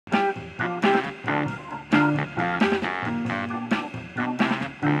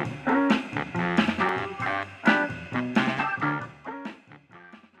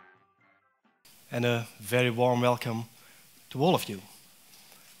and a very warm welcome to all of you.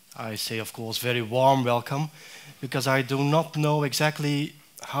 I say, of course, very warm welcome, because I do not know exactly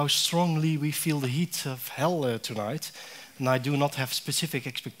how strongly we feel the heat of hell tonight, and I do not have specific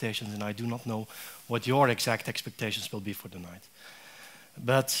expectations, and I do not know what your exact expectations will be for the night.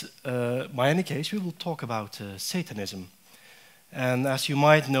 But by any case, we will talk about Satanism. And as you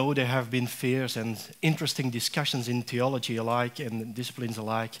might know, there have been fierce and interesting discussions in theology alike and disciplines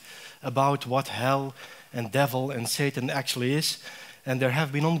alike about what hell and devil and Satan actually is. And there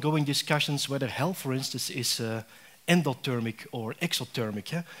have been ongoing discussions whether hell, for instance, is endothermic or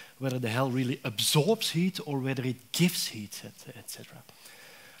exothermic, whether the hell really absorbs heat or whether it gives heat, etc.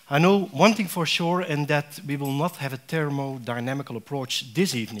 I know one thing for sure, and that we will not have a thermodynamical approach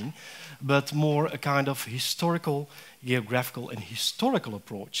this evening, but more a kind of historical, geographical, and historical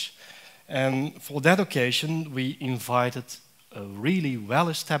approach. And for that occasion, we invited a really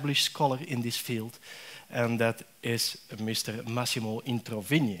well-established scholar in this field, and that is Mr. Massimo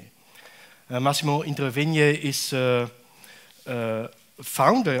Introvigne. Massimo Introvigne is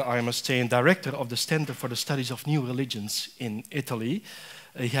founder, I must say, and director of the Center for the Studies of New Religions in Italy.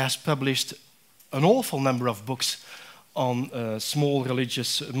 He has published an awful number of books on small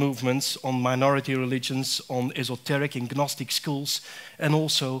religious movements, on minority religions, on esoteric and Gnostic schools, and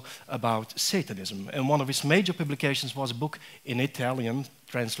also about Satanism. And one of his major publications was a book in Italian,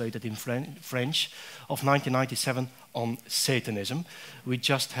 translated in French, of 1997 on Satanism. We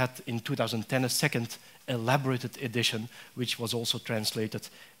just had in 2010 a second elaborated edition, which was also translated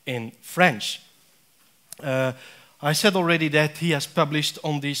in French. I said already that he has published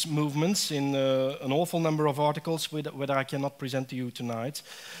on these movements in an awful number of articles, which I cannot present to you tonight.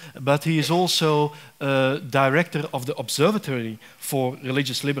 But he is also director of the Observatory for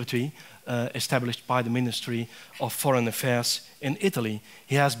Religious Liberty, established by the Ministry of Foreign Affairs in Italy.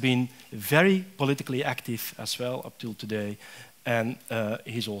 He has been very politically active as well up till today, and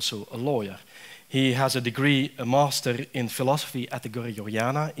he's also a lawyer. He has a degree, a master in philosophy at the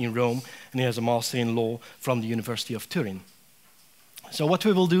Gregoriana in Rome, and he has a master in law from the University of Turin. So what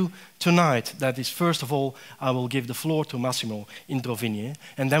we will do tonight, that is, first of all, I will give the floor to Massimo Introvigne,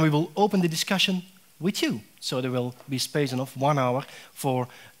 and then we will open the discussion with you. So there will be space enough, 1 hour, for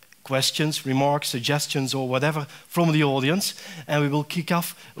questions, remarks, suggestions, or whatever from the audience. And we will kick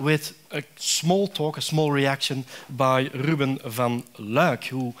off with a small talk, a small reaction by Ruben van Luik,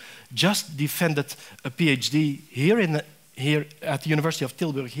 who just defended a PhD here at the University of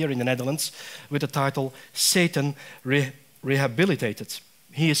Tilburg, here in the Netherlands, with the title Satan Rehabilitated.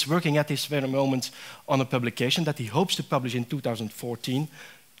 He is working at this very moment on a publication that he hopes to publish in 2014,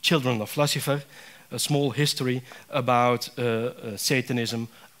 Children of Lucifer, a small history about Satanism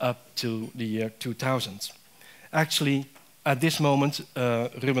up to the year 2000. Actually, at this moment,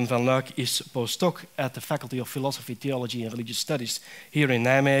 Ruben van Luik is postdoc at the Faculty of Philosophy, Theology and Religious Studies here in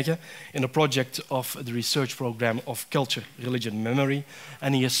Nijmegen in a project of the research program of Culture, Religion, Memory,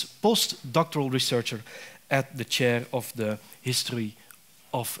 and he is postdoctoral researcher at the chair of the History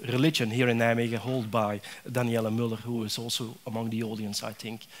of Religion here in Nijmegen, held by Danielle Muller, who is also among the audience, I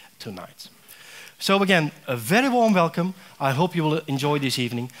think, tonight. So again, a very warm welcome. I hope you will enjoy this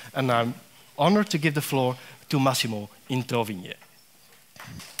evening, and I'm honored to give the floor to Massimo Introvigne.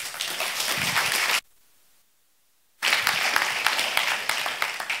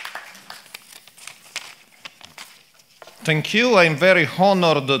 Thank you. I'm very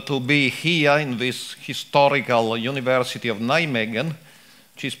honored to be here in this historical University of Nijmegen,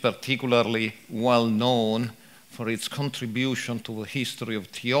 which is particularly well known for its contribution to the history of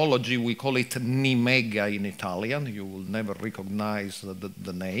theology. We call it Nimega in Italian. You will never recognize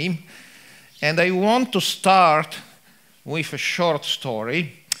the name. And I want to start with a short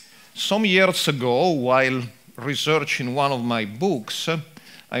story. Some years ago, while researching one of my books,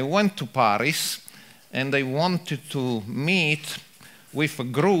 I went to Paris and I wanted to meet with a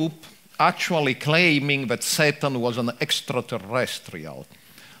group actually claiming that Satan was an extraterrestrial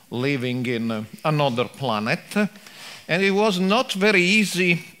living in another planet. And it was not very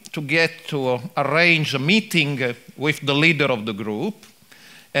easy to get to arrange a meeting with the leader of the group.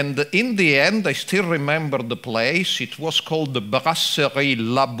 And in the end, I still remember the place. It was called the Brasserie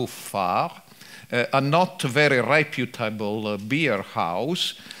La Bouffard, a not very reputable beer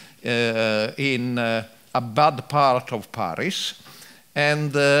house in a bad part of Paris.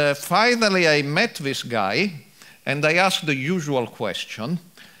 And finally, I met this guy, and I asked the usual question.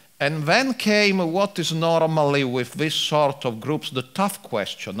 And then came what is normally with this sort of groups, the tough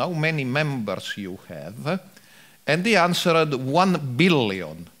question, how many members you have? And he answered 1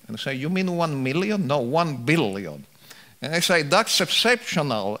 billion. And I say, you mean 1 million? No, 1 billion. And I say, that's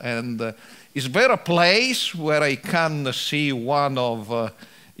exceptional. And is there a place where I can see one of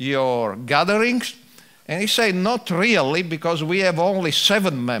your gatherings? And he said, not really, because we have only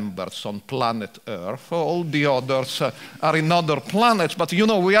 7 members on planet Earth. All the others are in other planets. But you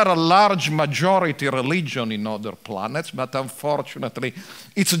know, we are a large majority religion in other planets, but unfortunately,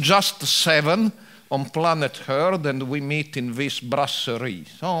 it's just 7 on planet Earth, and we meet in this brasserie.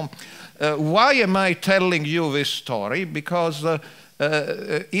 So why am I telling you this story? Because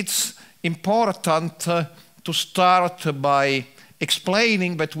it's important to start by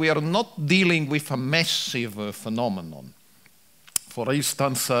explaining that we are not dealing with a massive phenomenon. For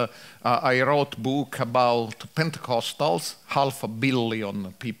instance, I wrote a book about Pentecostals, 500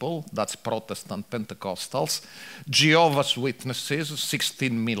 million people, that's Protestant Pentecostals, Jehovah's Witnesses,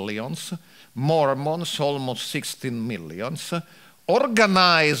 16 millions, Mormons, almost 16 millions.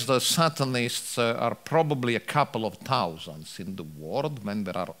 Organized Satanists are probably a couple of thousands in the world, when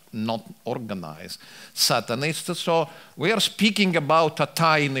there are not organized Satanists. So we are speaking about a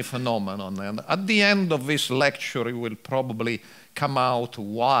tiny phenomenon. And at the end of this lecture, it will probably come out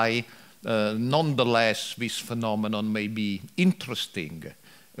why, nonetheless, this phenomenon may be interesting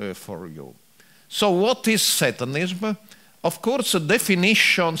for you. So what is Satanism? Of course,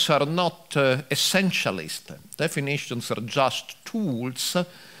 definitions are not essentialist. Definitions are just tools,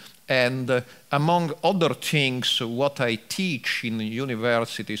 and among other things, what I teach in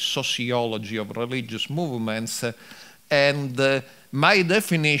university is sociology of religious movements, and my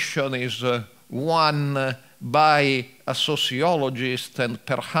definition is one by a sociologist and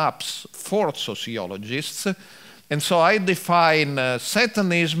perhaps 4 sociologists, and so I define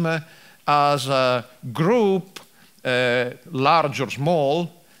Satanism as a group, large or small,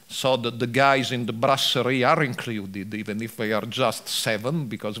 so that the guys in the brasserie are included, even if they are just 7,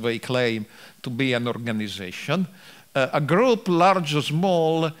 because they claim to be an organization. A group, large or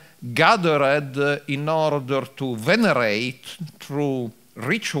small, gathered in order to venerate through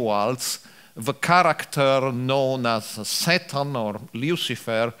rituals the character known as Satan or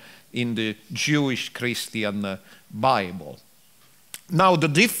Lucifer in the Jewish Christian Bible. Now, the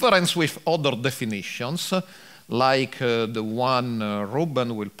difference with other definitions, like the one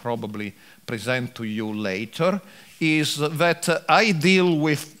Ruben will probably present to you later, is that I deal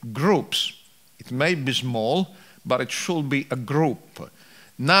with groups. It may be small, but it should be a group.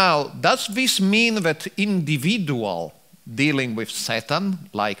 Now, does this mean that individuals dealing with Satan,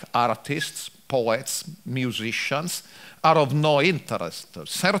 like artists, poets, musicians, are of no interest?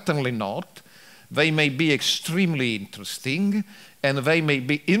 Certainly not. They may be extremely interesting, and they may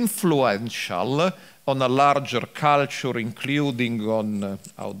be influential on a larger culture, including on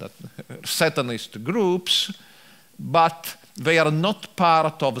Satanist groups, but they are not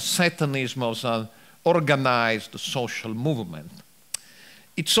part of Satanism as an organized social movement.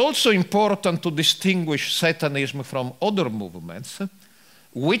 It's also important to distinguish Satanism from other movements.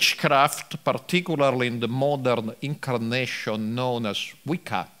 Witchcraft, particularly in the modern incarnation known as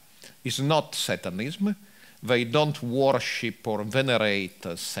Wicca, is not Satanism. They don't worship or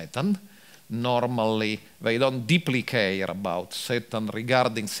venerate Satan. Normally, they don't deeply care about Satan,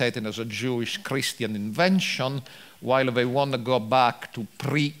 regarding Satan as a Jewish Christian invention, while they want to go back to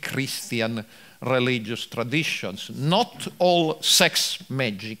pre-Christian religious traditions. Not all sex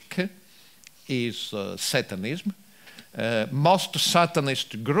magic is Satanism. Most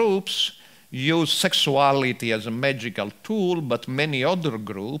Satanist groups use sexuality as a magical tool, but many other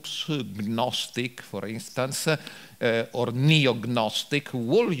groups, Gnostic, for instance, or neo-Gnostic,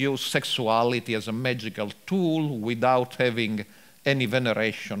 will use sexuality as a magical tool without having any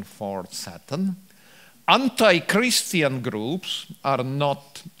veneration for Satan. Anti-Christian groups are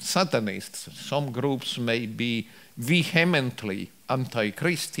not Satanists. Some groups may be vehemently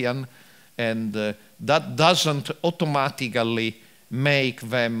anti-Christian, and that doesn't automatically make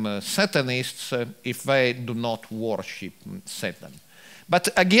them Satanists if they do not worship Satan. But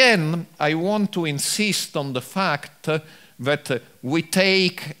again, I want to insist on the fact that we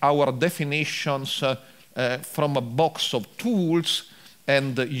take our definitions from a box of tools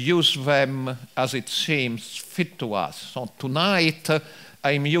and use them as it seems fit to us. So tonight,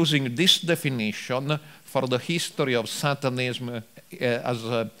 I'm using this definition for the history of Satanism as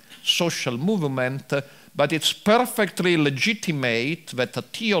a social movement, but it's perfectly legitimate that a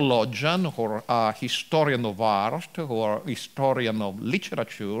theologian or a historian of art or a historian of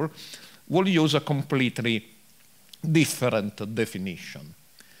literature will use a completely different definition.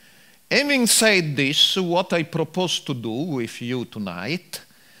 Having said this, what I propose to do with you tonight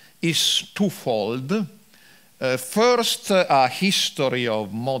is twofold. First, a history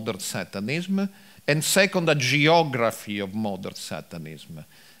of modern Satanism, and second, a geography of modern Satanism.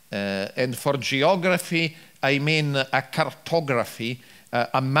 And for geography, I mean a cartography,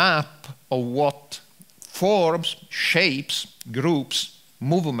 a map of what forms, shapes, groups,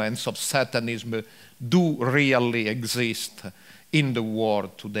 movements of Satanism do really exist in the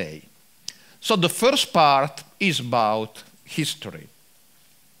world today. So the first part is about history.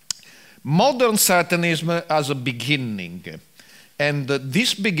 Modern Satanism has a beginning, and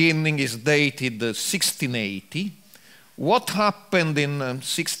this beginning is dated 1680. What happened in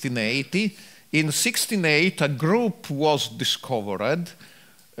 1680? In 1680, a group was discovered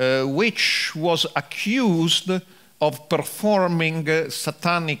which was accused of performing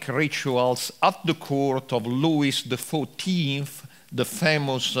satanic rituals at the court of Louis XIV, the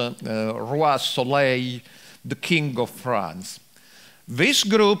famous Roi Soleil, the King of France. This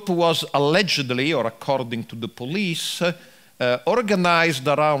group was allegedly, or according to the police, organized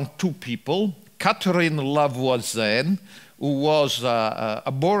around two people, Catherine Lavoisienne, who was an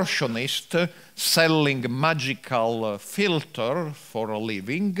abortionist selling magical filter for a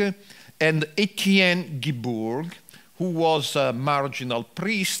living, and Etienne Guibourg, who was a marginal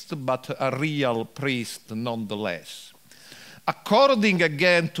priest, but a real priest nonetheless. According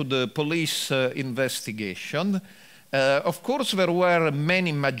again to the police investigation, of course there were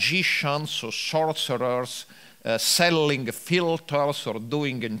many magicians or sorcerers selling filters or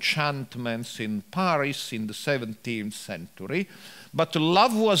doing enchantments in Paris in the 17th century, but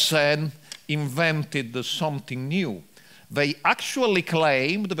Lavoisienne invented something new. They actually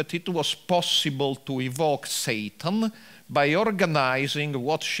claimed that it was possible to evoke Satan by organizing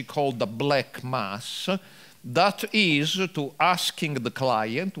what she called a black mass, that is, to asking the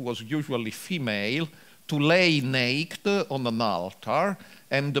client, who was usually female, to lay naked on an altar,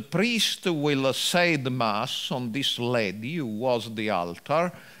 and the priest will say the mass on this lady who was the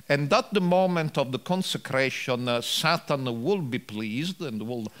altar, and at the moment of the consecration, Satan will be pleased and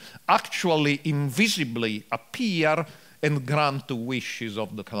will actually invisibly appear and grant the wishes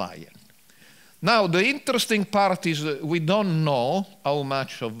of the client. Now, the interesting part is we don't know how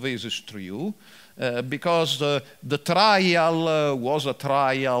much of this is true, because the trial was a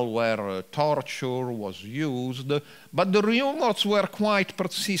trial where torture was used, but the rumors were quite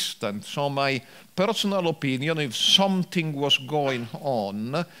persistent. So my personal opinion, if something was going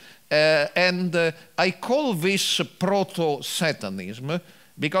on, and I call this proto-Satanism,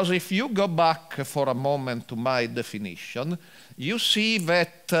 because if you go back for a moment to my definition, you see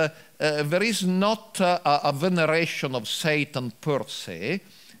that there is not a veneration of Satan per se.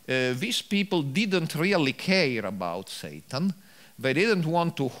 These people didn't really care about Satan. They didn't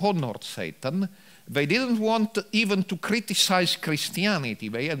want to honor Satan. They didn't want even to criticize Christianity.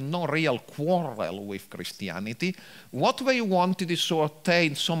 They had no real quarrel with Christianity. What they wanted is to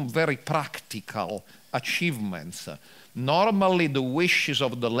attain some very practical achievements. Normally, the wishes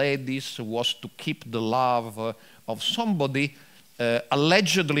of the ladies was to keep the love of somebody.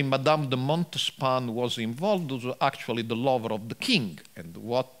 Allegedly, Madame de Montespan was involved, was actually the lover of the king. And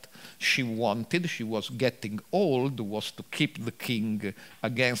what she wanted, she was getting old, was to keep the king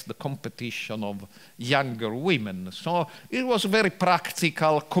against the competition of younger women. So it was very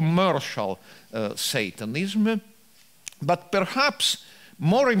practical, commercial Satanism. But perhaps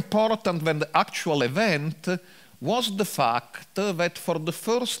more important than the actual event was the fact that for the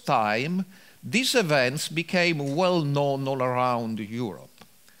first time, these events became well known all around Europe.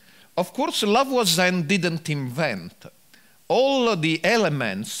 Of course, Lavoisienne didn't invent. All the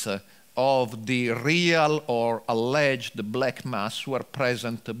elements of the real or alleged Black Mass were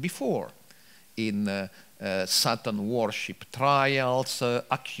present before in Satan worship trials,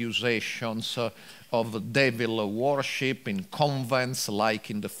 accusations of devil worship in convents, like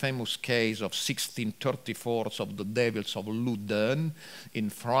in the famous case of 1634 of the devils of Loudun in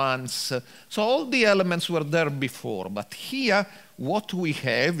France. So all the elements were there before, but here what we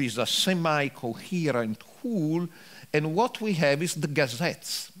have is a semi-coherent whole, and what we have is the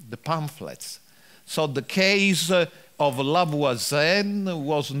gazettes, the pamphlets. So the case of Lavoisienne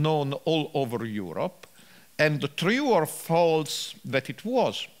was known all over Europe, and true or false that it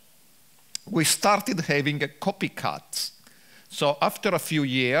was, we started having copycats. So after a few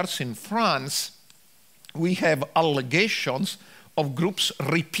years in France, we have allegations of groups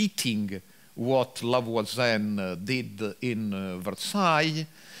repeating what Lavoisienne did in Versailles,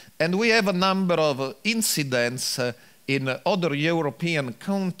 and we have a number of incidents in other European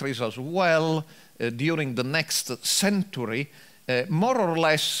countries as well during the next century, more or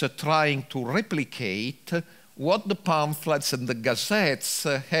less trying to replicate what the pamphlets and the gazettes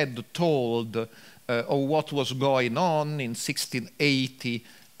had told of what was going on in 1680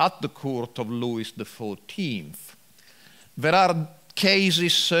 at the court of Louis XIV. There are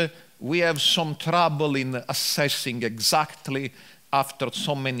cases we have some trouble in assessing exactly after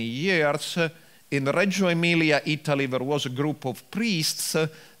so many years. In Reggio Emilia, Italy, there was a group of priests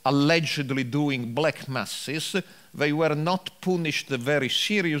allegedly doing black masses. They were not punished very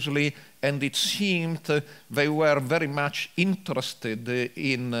seriously, and it seemed they were very much interested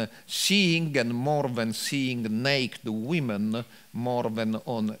in seeing, and more than seeing, naked women, more than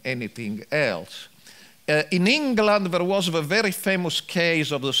on anything else. In England, there was the very famous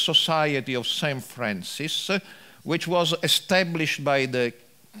case of the Society of St. Francis, which was established by the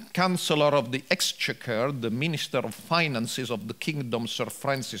Chancellor of the Exchequer, the Minister of Finances of the Kingdom, Sir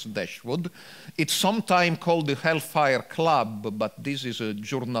Francis Dashwood. It's sometimes called the Hellfire Club, but this is a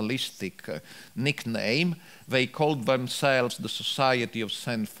journalistic nickname. They called themselves the Society of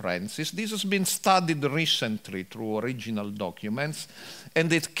St. Francis. This has been studied recently through original documents,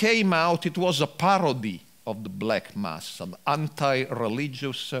 and it came out, it was a parody of the Black Mass, an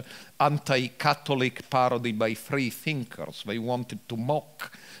anti-religious, anti-Catholic parody by free thinkers. They wanted to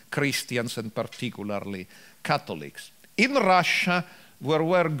mock Christians and particularly Catholics. In Russia, there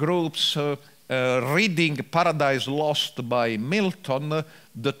were groups reading Paradise Lost by Milton,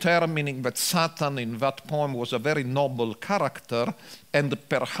 determining that Satan in that poem was a very noble character, and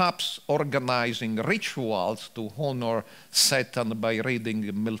perhaps organizing rituals to honor Satan by reading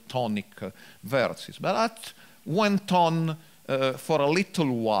Miltonic verses. But that went on for a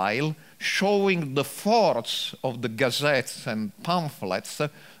little while, showing the force of the gazettes and pamphlets,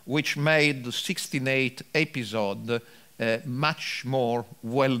 which made the 16/8 episode much more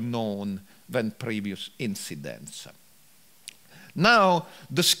well-known than previous incidents. Now,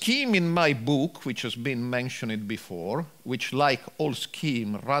 the scheme in my book, which has been mentioned before, which, like all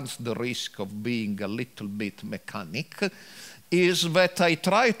scheme, runs the risk of being a little bit mechanic, is that I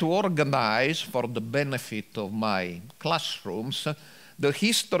try to organize, for the benefit of my classrooms, the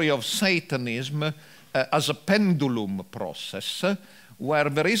history of Satanism as a pendulum process, where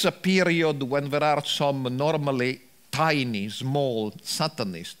there is a period when there are some normally tiny, small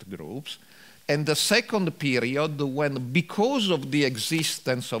Satanist groups, and the second period when, because of the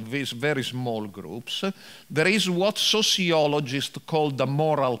existence of these very small groups, there is what sociologists call the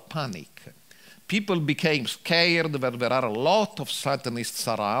moral panic. People became scared that there are a lot of Satanists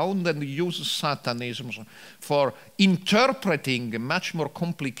around and use Satanism for interpreting much more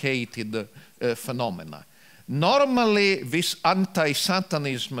complicated phenomena. Normally, this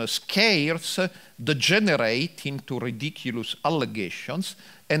anti-Satanism scares degenerate into ridiculous allegations,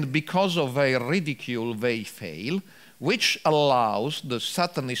 and because of their ridicule, they fail, which allows the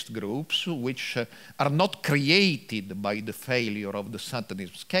Satanist groups, which are not created by the failure of the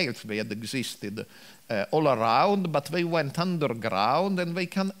Satanism scales, they had existed all around, but they went underground, and they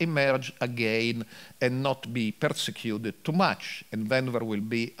can emerge again and not be persecuted too much. And then there will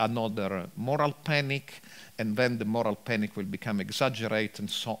be another moral panic, and then the moral panic will become exaggerated, and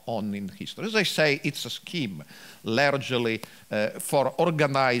so on in history. As I say, it's a scheme largely for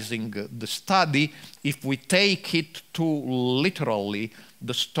organizing the study. If we take it too literally,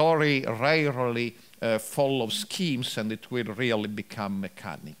 the story rarely follows schemes, and it will really become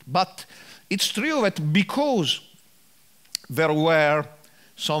mechanic. But it's true that because there were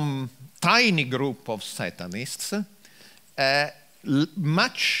some tiny group of Satanists,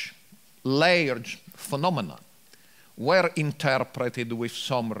 much large phenomena were interpreted with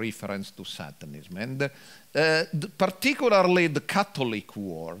some reference to Satanism. And particularly the Catholic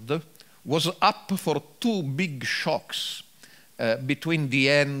world was up for two big shocks between the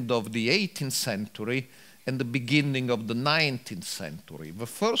end of the 18th century and the beginning of the 19th century. The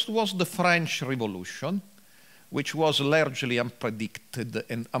first was the French Revolution, which was largely unpredicted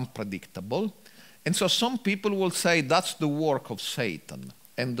and unpredictable. And so some people will say that's the work of Satan.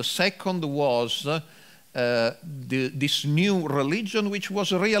 And the second was this new religion, which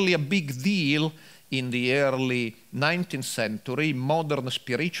was really a big deal in the early 19th century, modern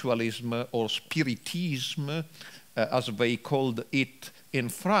spiritualism or spiritism, as they called it in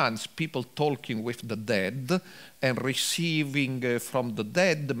France, people talking with the dead and receiving from the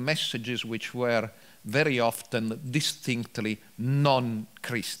dead messages which were very often distinctly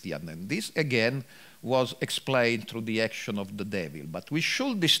non-Christian. And this, again, was explained through the action of the devil. But we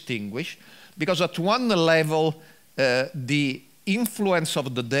should distinguish, because at one level, the influence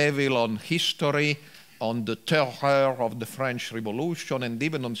of the devil on history, on the terror of the French Revolution, and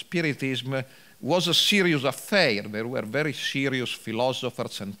even on Spiritism, was a serious affair. There were very serious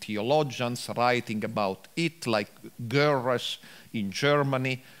philosophers and theologians writing about it, like Goerres in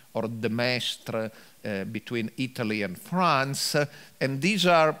Germany, or de Maistre between Italy and France. And these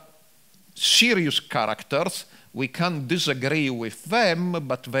are serious characters, we can disagree with them,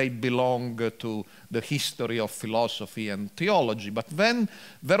 but they belong to the history of philosophy and theology. But then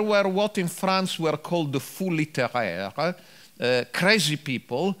there were what in France were called the fous littéraires, crazy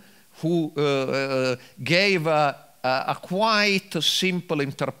people who gave a quite simple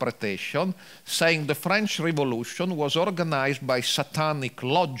interpretation, saying the French Revolution was organized by satanic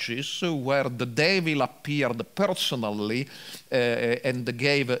lodges where the devil appeared personally and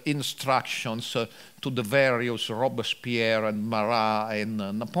gave instructions to the various Robespierre and Marat and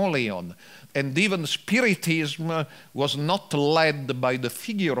Napoleon. And even Spiritism was not led by the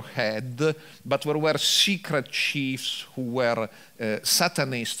figurehead, but there were secret chiefs who were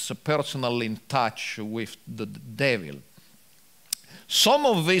Satanists personally in touch with the devil. Some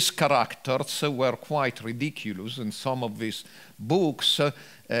of these characters were quite ridiculous, and some of these books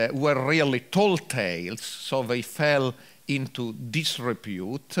were really tall tales, so they fell into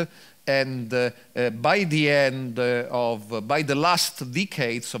disrepute. And by the last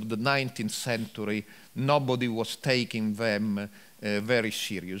decades of the 19th century, nobody was taking them very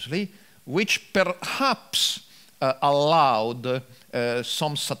seriously, which perhaps allowed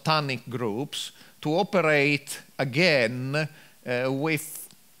some satanic groups to operate again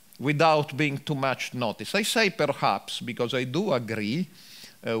without being too much noticed. I say perhaps because I do agree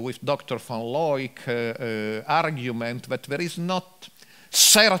with Dr. van Looy's argument that there is not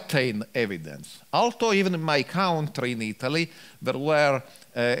certain evidence. Although even in my country, in Italy, there were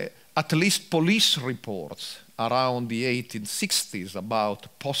at least police reports around the 1860s about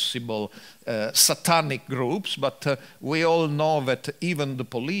possible satanic groups, but we all know that even the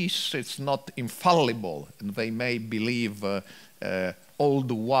police, it's not infallible, and they may believe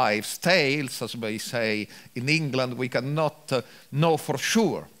old wives' tales, as they say in England. We cannot know for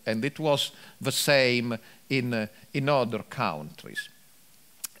sure, and it was the same in other countries.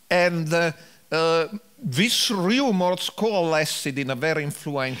 And these rumors coalesced in a very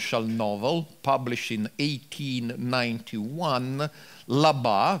influential novel published in 1891,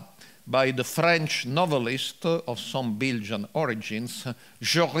 Là-bas, by the French novelist of some Belgian origins,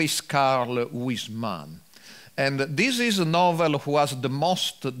 Joris-Karl Huysmans. And this is a novel who has the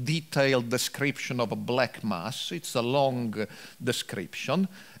most detailed description of a black mass. It's a long description.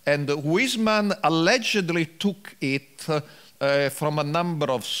 And Huysmans allegedly took it from a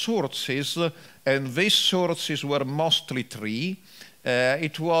number of sources, and these sources were mostly three.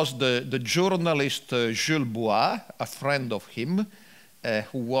 It was the journalist Jules Bois, a friend of him,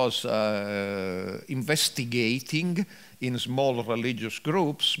 who was investigating in small religious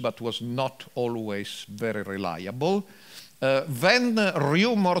groups, but was not always very reliable. Then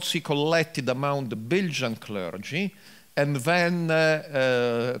rumors he collected among the Belgian clergy, and then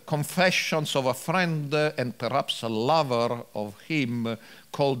confessions of a friend and perhaps a lover of him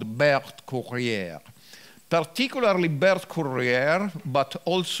called Bert Courrier. Particularly Bert Courrier, but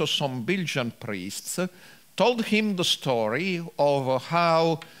also some Belgian priests, told him the story of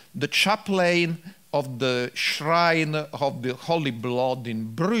how the chaplain of the Shrine of the Holy Blood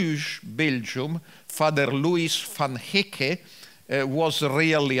in Bruges, Belgium, Father Louis van Hecke, was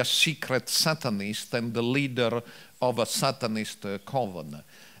really a secret Satanist and the leader of a Satanist coven.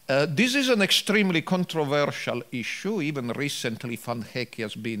 This is an extremely controversial issue. Even recently, Van Hecke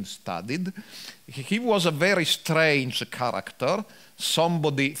has been studied. He was a very strange character,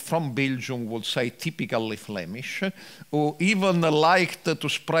 somebody from Belgium would say typically Flemish, who even liked to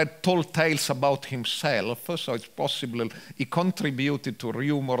spread tall tales about himself, so it's possible he contributed to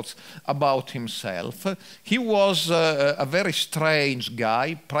rumors about himself. He was a very strange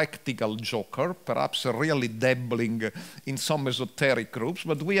guy, practical joker, perhaps really dabbling in some esoteric groups,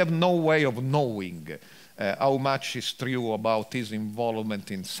 but we have no way of knowing how much is true about his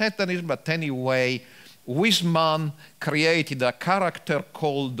involvement in Satanism. But anyway, Huysmans created a character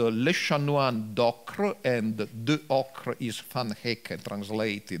called Le Chanoine d'Ocre, and d'Ocre is Van Hecke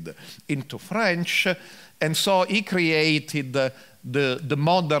translated into French. And so he created the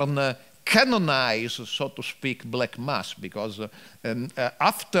modern canonized, so to speak, Black Mass, because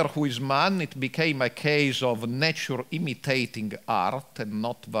after Huysmans it became a case of nature imitating art and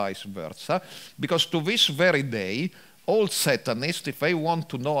not vice versa, because to this very day, all Satanists, if they want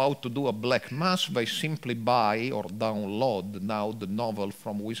to know how to do a Black Mass, they simply buy or download now the novel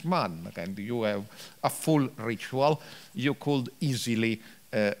from Huysmans, and you have a full ritual you could easily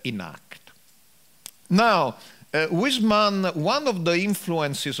enact. Now, Huysmans, one of the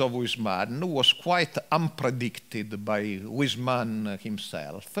influences of Huysmans was quite unpredicted by Huysmans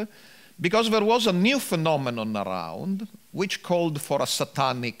himself, because there was a new phenomenon around which called for a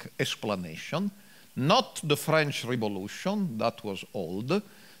satanic explanation. Not the French Revolution, that was old,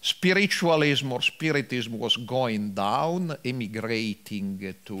 spiritualism or spiritism was going down,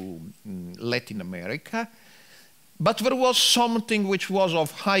 emigrating to Latin America. But there was something which was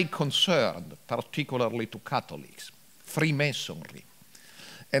of high concern, particularly to Catholics, Freemasonry.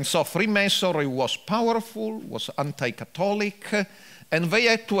 And so Freemasonry was powerful, was anti-Catholic, and they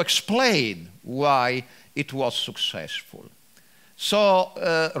had to explain why it was successful. So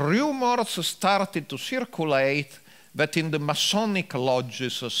rumors started to circulate that in the Masonic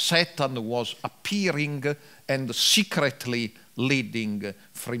lodges Satan was appearing and secretly leading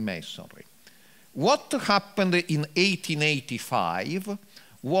Freemasonry. What happened in 1885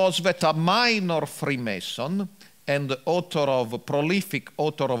 was that a minor Freemason and prolific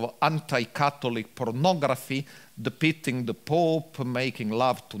author of anti-Catholic pornography depicting the Pope making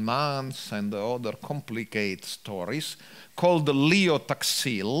love to nuns and other complicated stories, called Leo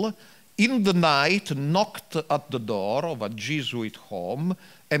Taxil, in the night knocked at the door of a Jesuit home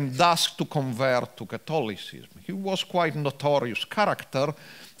and asked to convert to Catholicism. He was quite a notorious character,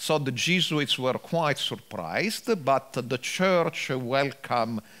 so the Jesuits were quite surprised, but the church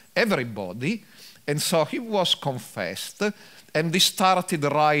welcomed everybody, and so he was confessed, and he started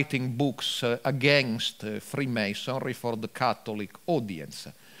writing books against Freemasonry for the Catholic audience.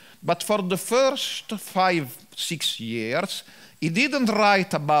 But for the first 5-6 years, he didn't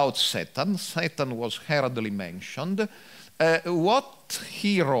write about Satan. Satan was hardly mentioned. What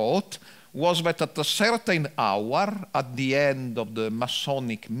he wrote was that at a certain hour, at the end of the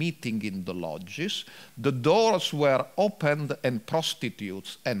Masonic meeting in the lodges, the doors were opened and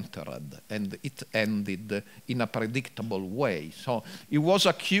prostitutes entered, and it ended in a predictable way. So he was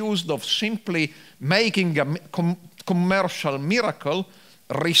accused of simply making a commercial miracle,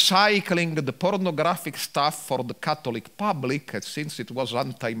 recycling the pornographic stuff for the Catholic public, and since it was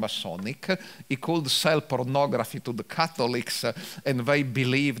anti-Masonic, he could sell pornography to the Catholics, and they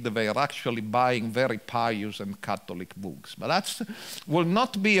believed they were actually buying very pious and Catholic books. But that will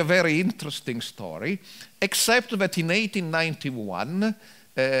not be a very interesting story, except that in 1891,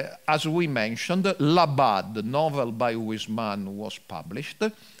 as we mentioned, Labad, the novel by Huysmans, was published,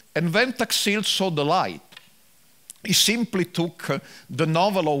 and then Taxil saw the light. He simply took the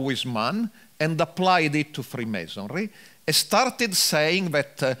novel of Huysmans and applied it to Freemasonry and started saying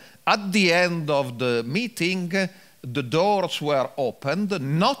that at the end of the meeting, the doors were opened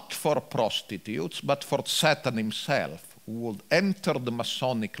not for prostitutes, but for Satan himself, who would enter the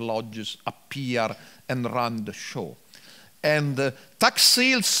Masonic lodges, appear, and run the show. And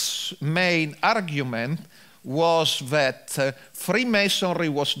Taxil's main argument was that Freemasonry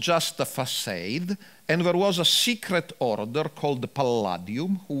was just a facade, and there was a secret order called the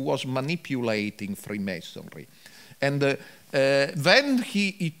Palladium who was manipulating Freemasonry. And then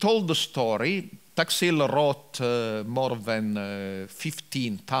he told the story. Taxil wrote more than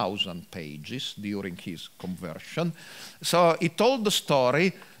 15,000 pages during his conversion. So he told the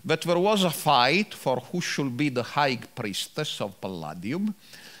story that there was a fight for who should be the high priestess of Palladium.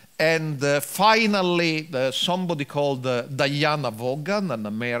 And finally, somebody called Diana Vaughan, an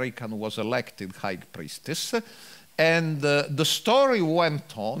American, was elected high priestess. And the story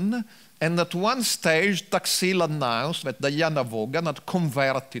went on. And at one stage, Taxil announced that Diana Vaughan had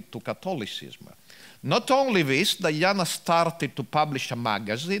converted to Catholicism. Not only this, Diana started to publish a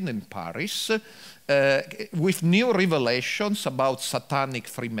magazine in Paris with new revelations about satanic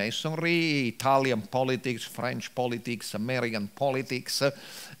Freemasonry, Italian politics, French politics, American politics,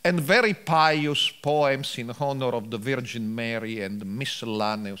 and very pious poems in honor of the Virgin Mary and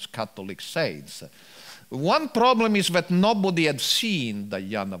miscellaneous Catholic saints. One problem is that nobody had seen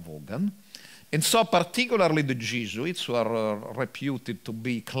Diana Vaughan, and so particularly the Jesuits, who are reputed to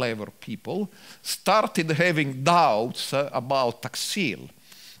be clever people, started having doubts about Taxil.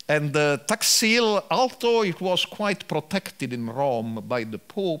 And Taxil, although it was quite protected in Rome by the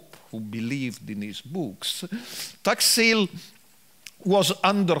Pope, who believed in his books, Taxil was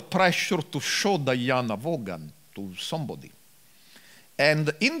under pressure to show Diana Vaughan to somebody.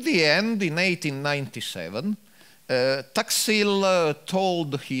 And in the end, in 1897, Taxil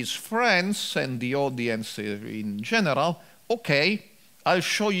told his friends and the audience in general, okay, I'll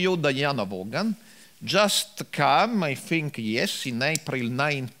show you Diana Vaughan. Just come, I think, yes, in April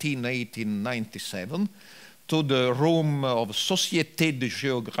 19, 1897, to the room of Société de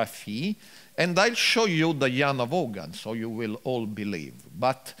Géographie, and I'll show you Diana Vaughan, so you will all believe.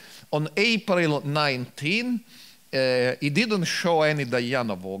 But on April 19, he didn't show any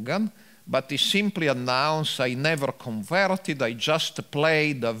Diana Vaughan, but he simply announced, I never converted, I just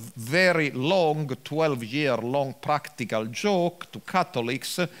played a very long, 12-year-long practical joke to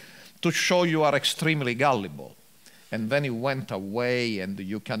Catholics to show you are extremely gullible. and then he went away, and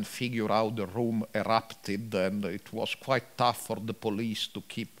you can figure out the room erupted, and it was quite tough for the police to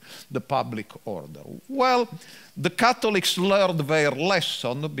keep the public order. Well, the Catholics learned their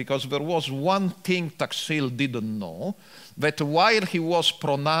lesson, because there was one thing Taxil didn't know, that while he was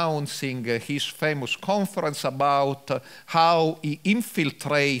pronouncing his famous conference about how he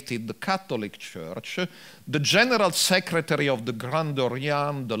infiltrated the Catholic Church, the General Secretary of the Grand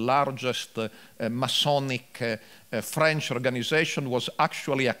Orient, the largest Masonic French organization, was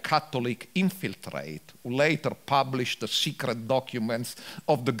actually a Catholic infiltrate, who later published the secret documents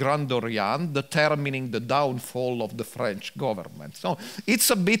of the Grand Orient, determining the downfall of the French government. So it's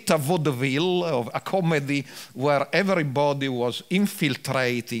a bit a vaudeville, of a comedy where everybody was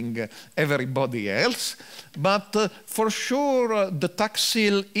infiltrating everybody else. But for sure, the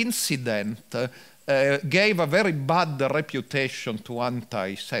Taxil incident gave a very bad reputation to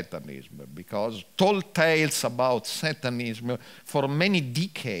anti-Satanism, because told tales about Satanism for many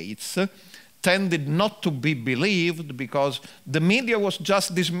decades tended not to be believed, because the media was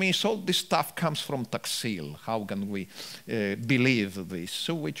just dismissed. All this stuff comes from Taxil. How can we believe this?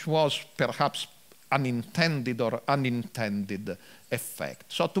 Which was perhaps unintended or unintended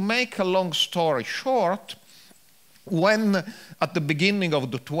effect. So to make a long story short, when at the beginning of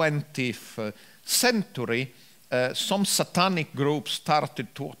the 20th century, some satanic groups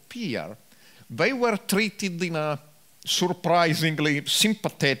started to appear, they were treated in a surprisingly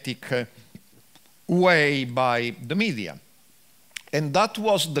sympathetic way by the media. And that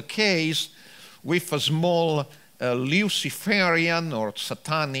was the case with a small Luciferian or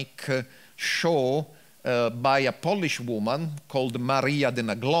satanic show by a Polish woman called Maria de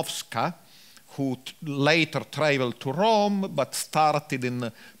Naglowska, who later traveled to Rome, but started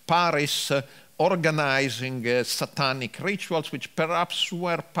in Paris organizing satanic rituals, which perhaps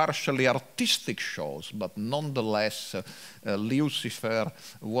were partially artistic shows, but nonetheless Lucifer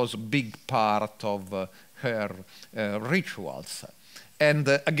was a big part of her rituals. And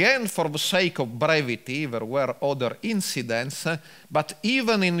again, for the sake of brevity, there were other incidents, but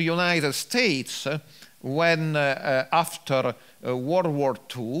even in the United States, when after World War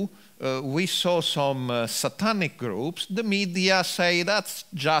II, we saw some satanic groups, the media say that's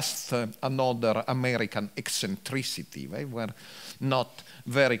just another American eccentricity. They were not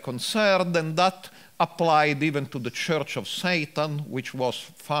very concerned, and that applied even to the Church of Satan, which was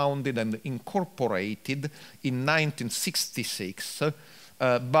founded and incorporated in 1966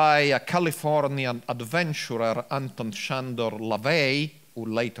 by a Californian adventurer, Anton Chandor LaVey, who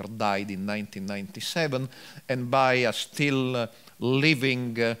later died in 1997, and by a still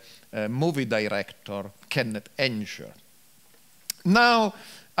living movie director, Kenneth Anger. Now,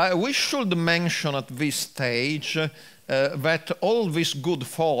 we should mention at this stage that all these good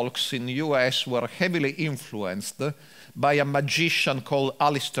folks in the US were heavily influenced by a magician called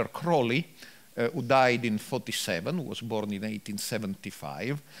Aleister Crowley, who died in 1947, was born in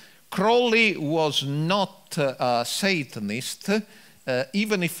 1875. Crowley was not a Satanist,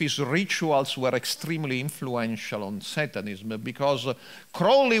 even if his rituals were extremely influential on Satanism, because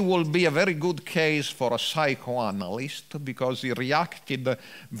Crowley will be a very good case for a psychoanalyst, because he reacted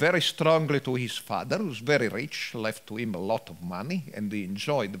very strongly to his father, who was very rich, left to him a lot of money, and he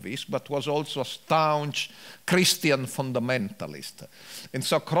enjoyed this, but was also a staunch Christian fundamentalist. And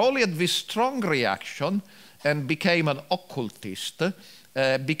so Crowley had this strong reaction and became an occultist,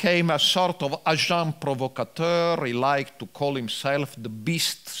 became a sort of agent provocateur. He liked to call himself the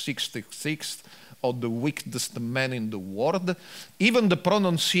Beast 66, or the wickedest man in the world. Even the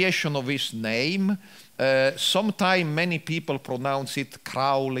pronunciation of his name, sometimes many people pronounce it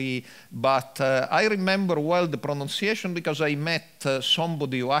Crowley, but I remember well the pronunciation because I met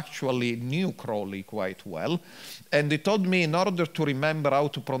somebody who actually knew Crowley quite well, and he told me in order to remember how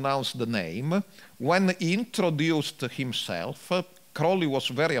to pronounce the name, when he introduced himself, Crowley was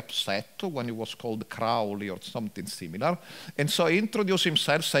very upset when he was called Crowley or something similar. And so he introduced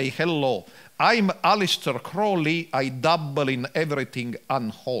himself, say, hello, I'm Aleister Crowley, I dabble in everything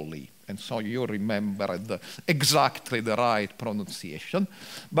unholy. And so you remembered exactly the right pronunciation.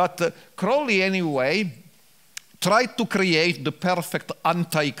 But Crowley, anyway, tried to create the perfect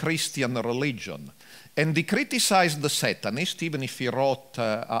anti-Christian religion. And he criticized the Satanists, even if he wrote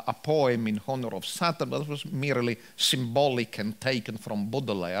a poem in honor of Satan, but it was merely symbolic and taken from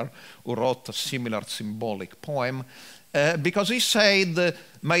Baudelaire, who wrote a similar symbolic poem, because he said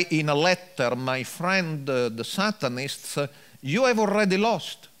in a letter, my friend, the Satanists, you have already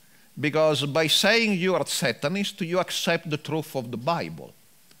lost, because by saying you are Satanist, you accept the truth of the Bible.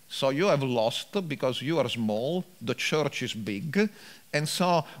 So you have lost because you are small, the church is big, And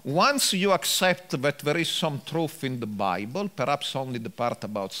so once you accept that there is some truth in the Bible, perhaps only the part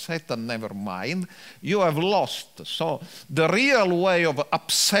about Satan, never mind, you have lost. So the real way of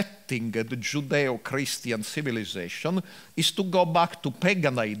upsetting the Judeo-Christian civilization is to go back to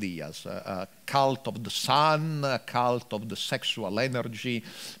pagan ideas, a cult of the sun, a cult of the sexual energy.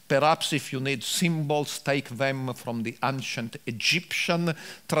 Perhaps if you need symbols, take them from the ancient Egyptian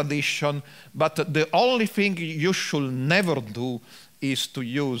tradition. But the only thing you should never do is to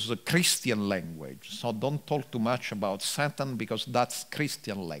use Christian language. So don't talk too much about Satan, because that's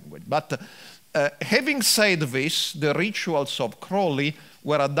Christian language. But having said this, the rituals of Crowley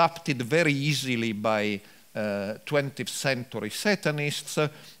were adapted very easily by 20th century Satanists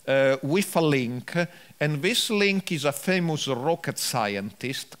with a link, and this link is a famous rocket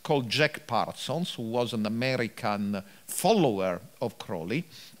scientist called Jack Parsons, who was an American follower of Crowley.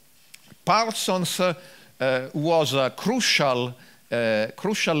 Parsons was a crucially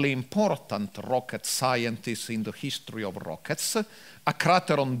important rocket scientist in the history of rockets. A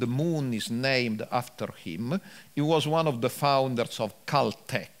crater on the moon is named after him. He was one of the founders of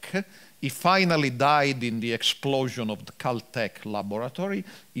Caltech. He finally died in the explosion of the Caltech laboratory,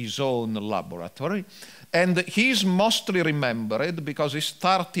 his own laboratory. And he is mostly remembered because he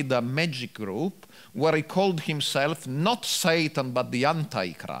started a magic group where he called himself not Satan but the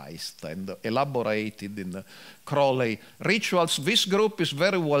Antichrist, and elaborated in Crowley rituals. This group is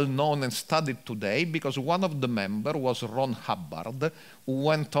very well known and studied today because one of the members was Ron Hubbard, who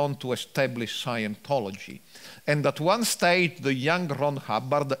went on to establish Scientology. And at one stage, the young Ron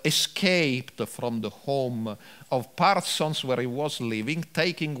Hubbard escaped from the home of Parsons where he was living,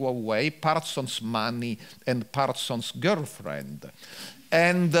 taking away Parsons' money and Parsons' girlfriend.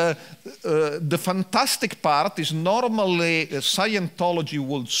 And the fantastic part is normally Scientology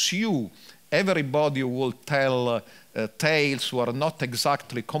will sue everybody who will tell tales who are not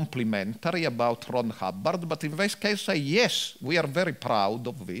exactly complimentary about Ron Hubbard, but in this case say, yes, we are very proud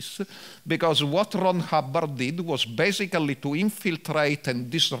of this, because what Ron Hubbard did was basically to infiltrate and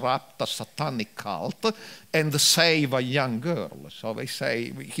disrupt a satanic cult and save a young girl. So they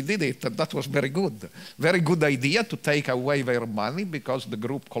say he did it, and that was very good. Very good idea to take away their money because the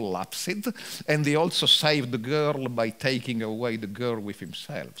group collapsed, and he also saved the girl by taking away the girl with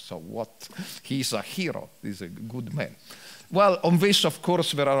himself. So what? He's a hero. He's a good man. Well, on this, of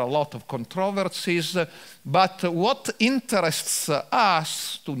course, there are a lot of controversies, but what interests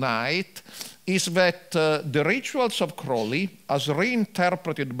us tonight is that the rituals of Crowley, as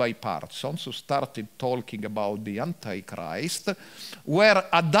reinterpreted by Parsons, who started talking about the Antichrist, were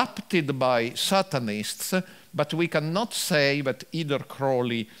adapted by Satanists, but we cannot say that either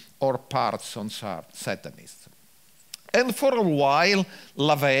Crowley or Parsons are Satanists. And for a while,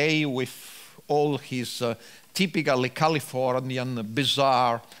 LaVey, with all his typically Californian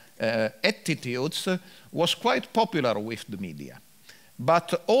bizarre attitudes, was quite popular with the media.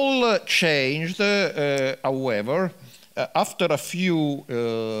 But all changed, however, after a few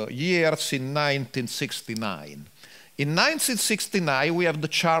years in 1969. In 1969, we have the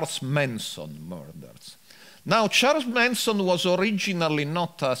Charles Manson murders. Now, Charles Manson was originally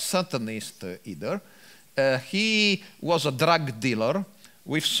not a Satanist either. He was a drug dealer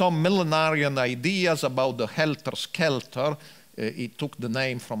with some millenarian ideas about the helter-skelter. He took the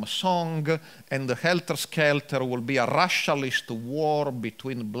name from a song, and the helter-skelter will be a racialist war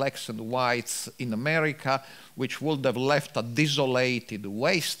between blacks and whites in America, which would have left a desolated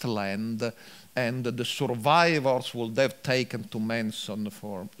wasteland, and the survivors would have taken to Manson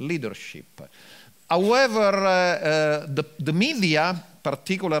for leadership. However, the media,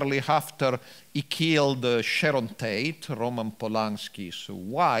 particularly after he killed Sharon Tate, Roman Polanski's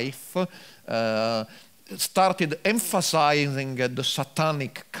wife, started emphasizing the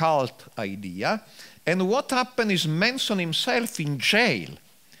satanic cult idea. And what happened is Manson himself in jail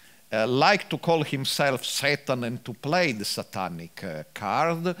liked to call himself Satan and to play the satanic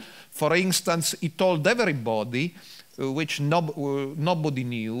card. For instance, he told everybody, which nobody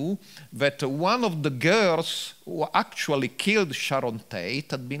knew, that one of the girls who actually killed Sharon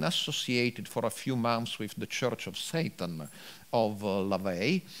Tate had been associated for a few months with the Church of Satan of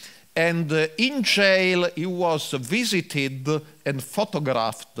LaVey. And in jail, he was visited and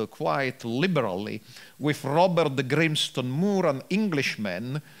photographed quite liberally with Robert Grimston Moore, an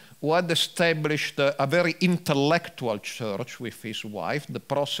Englishman who had established a very intellectual church with his wife, the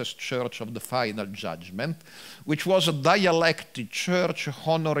Process Church of the Final Judgment, which was a dialectic church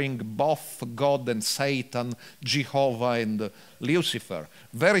honoring both God and Satan, Jehovah and Lucifer.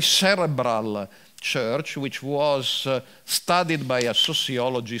 Very cerebral church, which was studied by a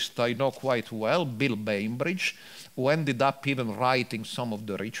sociologist I know quite well, Bill Bainbridge, who ended up even writing some of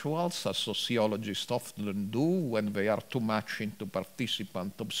the rituals, as sociologists often do when they are too much into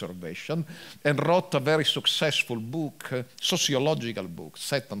participant observation, and wrote a very successful book, sociological book,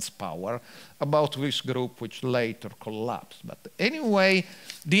 Satan's Power, about this group which later collapsed. But anyway,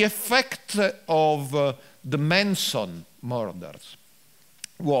 the effect of the Manson murders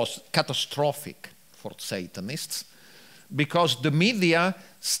was catastrophic for Satanists, because the media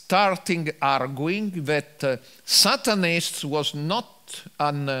started arguing that Satanists was not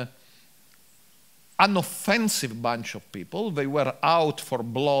an unoffensive bunch of people. They were out for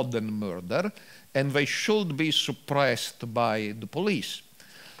blood and murder, and they should be suppressed by the police.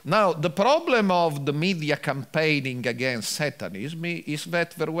 Now, the problem of the media campaigning against Satanism is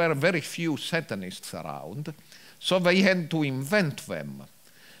that there were very few Satanists around, so they had to invent them.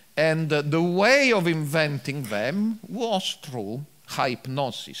 And the way of inventing them was through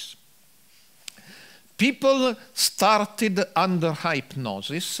hypnosis. People started under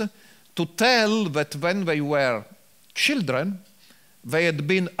hypnosis to tell that when they were children, they had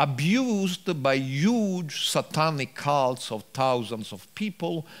been abused by huge satanic cults of thousands of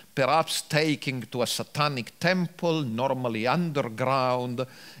people, perhaps taken to a satanic temple, normally underground,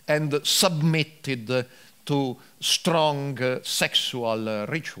 and submitted to strong sexual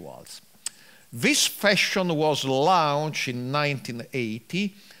rituals. This fashion was launched in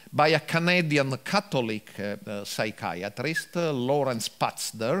 1980 by a Canadian Catholic psychiatrist, Lawrence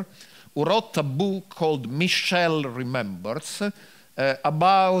Pazder, who wrote a book called Michelle Remembers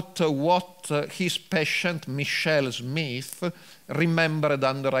about what his patient, Michelle Smith, remembered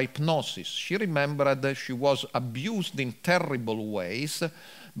under hypnosis. She remembered that she was abused in terrible ways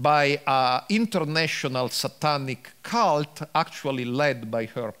by an international satanic cult actually led by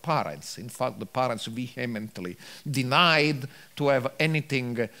her parents. In fact, the parents vehemently denied to have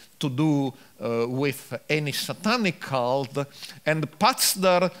anything to do with any satanic cult, and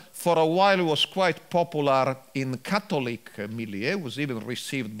Pazder for a while was quite popular in Catholic milieu, was even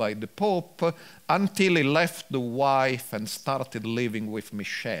received by the Pope, until he left the wife and started living with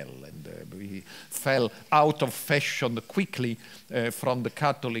Michelle. And he fell out of fashion quickly from the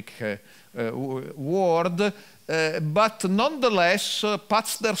Catholic world. But nonetheless,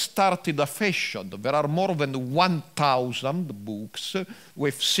 Pazder started a fashion. There are more than 1,000 books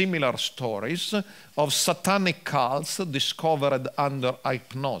with similar stories of satanic cults discovered under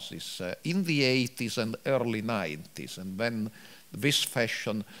hypnosis in the 80s and early 90s. And then this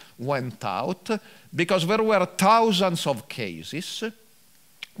fashion went out because there were thousands of cases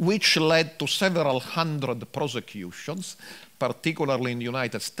which led to several hundred prosecutions, particularly in the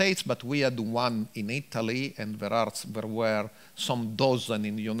United States, but we had one in Italy, and there were some dozen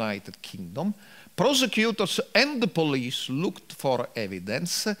in the United Kingdom. Prosecutors and the police looked for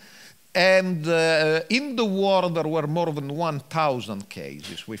evidence, and in the world there were more than 1,000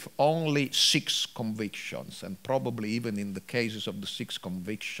 cases with only 6 convictions, and probably even in the cases of the 6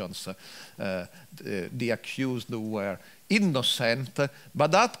 convictions the accused were innocent,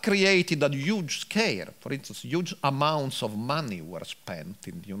 but that created a huge scare. For instance, huge amounts of money were spent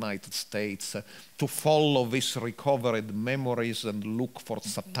in the United States to follow these recovered memories and look for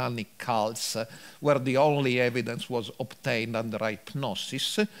satanic cults where the only evidence was obtained under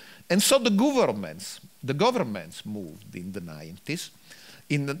hypnosis. And so the governments moved in the 90s.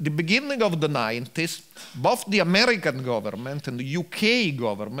 In the beginning of the 90s, both the American government and the UK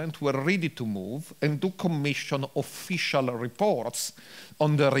government were ready to move and to commission official reports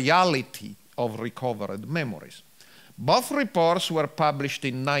on the reality of recovered memories. Both reports were published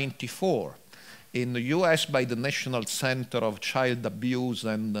in 1994 in the US by the National Center of Child Abuse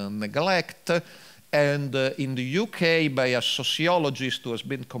and Neglect, and in the UK by a sociologist who has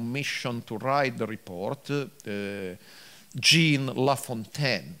been commissioned to write the report, Jean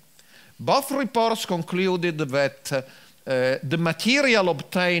Lafontaine. Both reports concluded that the material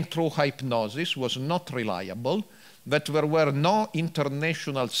obtained through hypnosis was not reliable, that there were no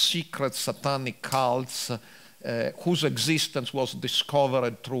international secret satanic cults whose existence was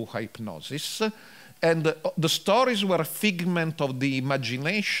discovered through hypnosis, and the stories were a figment of the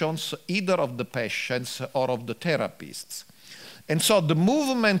imaginations either of the patients or of the therapists. And so the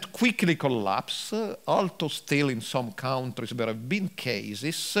movement quickly collapsed, although still in some countries there have been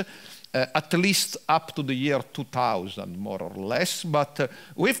cases, at least up to the year 2000, more or less, but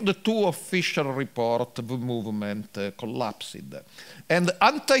with the 2 official reports, the movement collapsed. And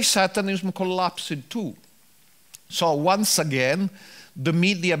anti-Satanism collapsed too. So once again, the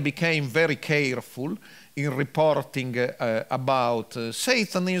media became very careful in reporting about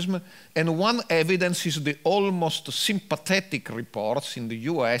Satanism, and one evidence is the almost sympathetic reports in the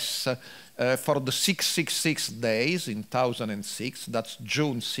US for the 666 days in 2006, that's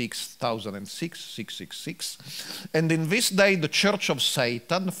June 6, 2006, 666. And in this day, the Church of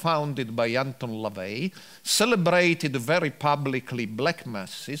Satan, founded by Anton LaVey, celebrated very publicly black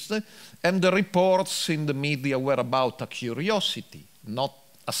masses, and the reports in the media were about a curiosity, not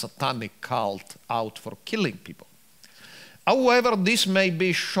a satanic cult out for killing people. However, this may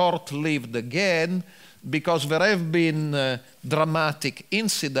be short-lived again, because there have been dramatic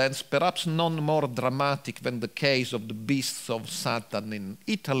incidents, perhaps none more dramatic than the case of the Beasts of Satan in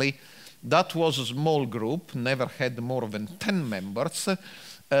Italy. That was a small group, never had more than 10 members,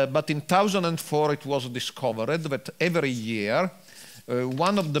 but in 2004 it was discovered that every year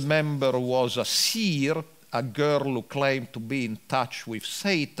one of the members was a seer, a girl who claimed to be in touch with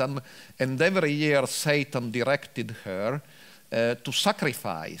Satan, and every year Satan directed her to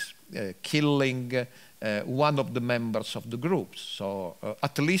sacrifice, killing one of the members of the group. So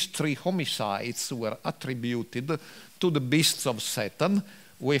at least 3 homicides were attributed to the Beasts of Satan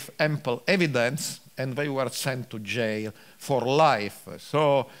with ample evidence, and they were sent to jail for life.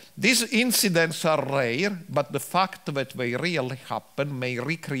 So these incidents are rare, but the fact that they really happen may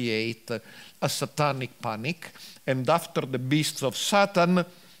recreate a satanic panic. And after the Beasts of Satan,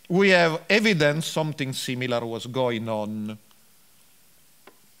 we have evidence something similar was going on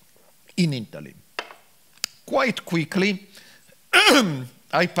in Italy. Quite quickly,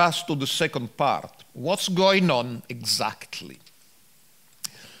 I pass to the second part. What's going on exactly?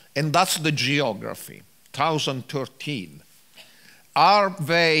 And that's the geography. 2013. Are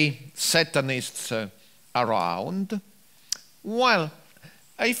they Satanists around? Well,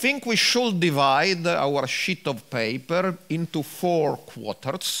 I think we should divide our sheet of paper into 4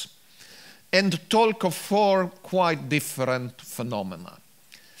 quarters and talk of 4 quite different phenomena.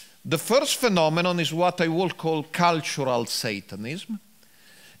 The first phenomenon is what I will call cultural Satanism,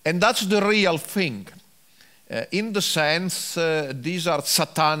 and that's the real thing. In the sense, these are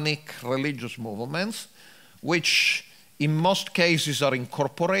satanic religious movements, which in most cases are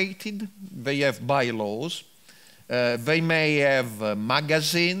incorporated. They have bylaws. They may have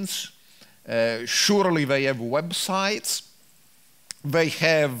magazines. Surely they have websites. They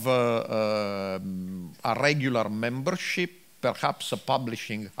have a regular membership, perhaps a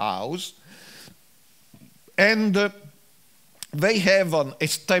publishing house, and they have an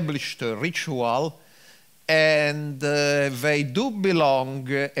established ritual, and they do belong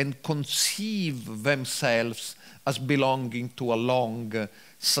and conceive themselves as belonging to a long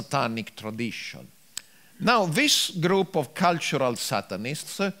satanic tradition. Now, this group of cultural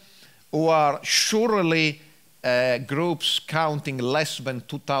Satanists, who are surely groups counting less than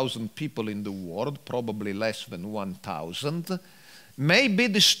 2,000 people in the world, probably less than 1,000, may be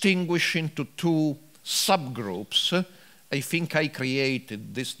distinguished into 2 subgroups. I think I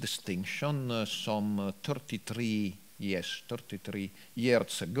created this distinction some 33 years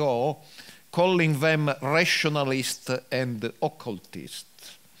ago, calling them rationalist and occultist.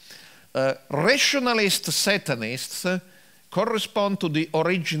 Rationalist Satanists correspond to the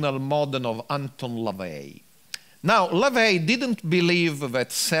original model of Anton LaVey. Now, LaVey didn't believe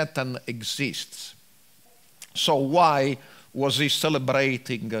that Satan exists. So why was he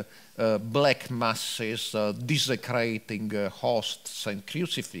celebrating black masses, desecrating hosts and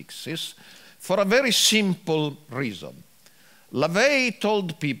crucifixes? For a very simple reason. LaVey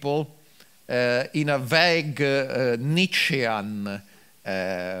told people in a vague Nietzschean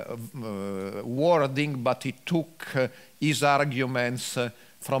wording, but he took his arguments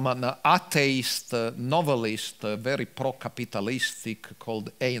from an atheist novelist, very pro-capitalistic,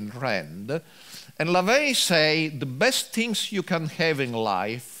 called Ayn Rand. And LaVey say the best things you can have in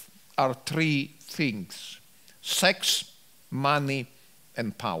life are 3 things: sex, money,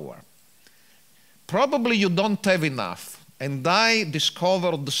 and power. Probably you don't have enough, and I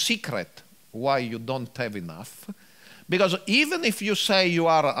discovered the secret why you don't have enough. Because even if you say you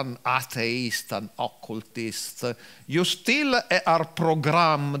are an atheist, an occultist, you still are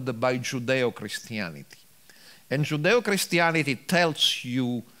programmed by Judeo-Christianity. And Judeo-Christianity tells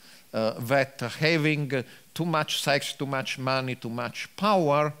you that having too much sex, too much money, too much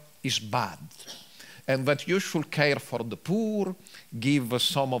power is bad. And that you should care for the poor, give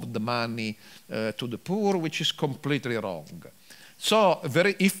some of the money to the poor, which is completely wrong. So,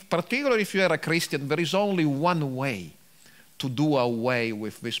 particularly if you are a Christian, there is only one way to do away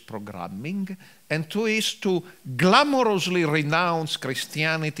with this programming, and two is to glamorously renounce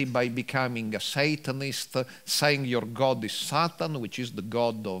Christianity by becoming a Satanist, saying your God is Satan, which is the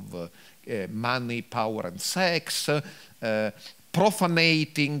god of money, power, and sex,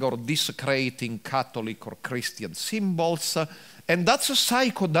 profanating or desecrating Catholic or Christian symbols, and that's a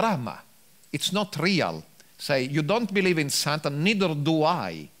psychodrama. It's not real. Say, you don't believe in Satan, neither do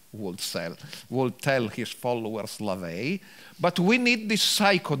I, would tell his followers LaVey. But we need this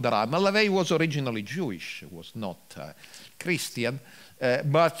psychodrama. LaVey was originally Jewish, was not Christian.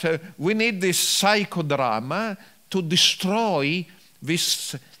 But we need this psychodrama to destroy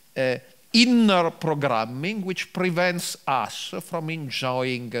this inner programming which prevents us from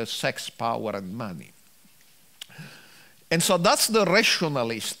enjoying sex, power, and money. And so that's the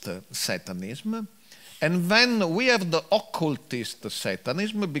rationalist Satanism. And then we have the occultist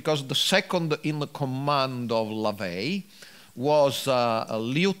Satanism, because the second in command of LaVey was a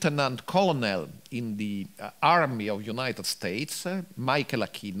lieutenant colonel in the Army of the United States, Michael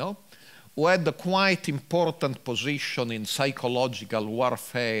Aquino, who had a quite important position in psychological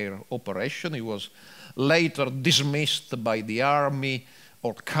warfare operation. He was later dismissed by the army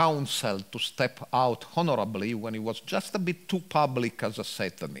or counseled to step out honorably when he was just a bit too public as a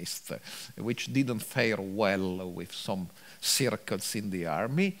Satanist, which didn't fare well with some circles in the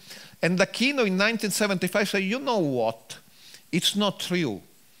army. And Aquino in 1975 said, you know what, it's not true.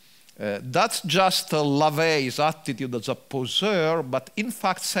 That's just LaVey's attitude as a poseur, but in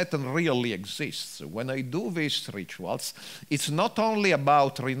fact Satan really exists. When I do these rituals, it's not only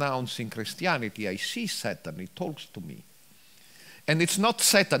about renouncing Christianity. I see Satan, he talks to me. And it's not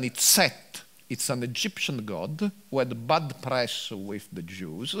Satan, it's Set. It's an Egyptian god who had bad press with the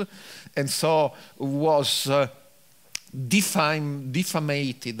Jews, and so was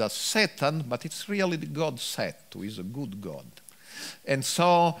defamated as Satan, but it's really the god Set, who is a good god. And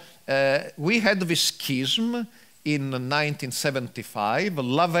so we had this schism in 1975.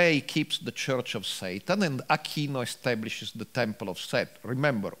 LaVey keeps the Church of Satan, and Aquino establishes the Temple of Set.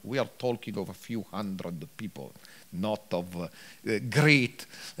 Remember, we are talking of a few hundred people, not of great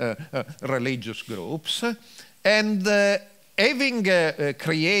religious groups. And having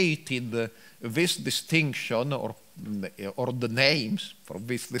created this distinction, or the names for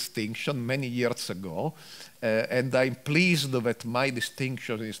this distinction many years ago, and I'm pleased that my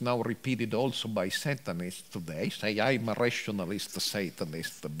distinction is now repeated also by Satanists today. Say, I'm a rationalist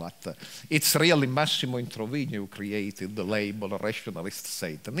Satanist, but it's really Massimo Introvigne who created the label rationalist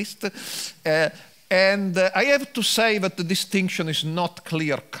Satanist. And I have to say that the distinction is not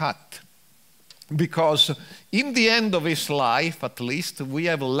clear-cut, because in the end of his life, at least, we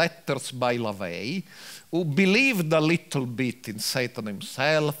have letters by LaVey, who believed a little bit in Satan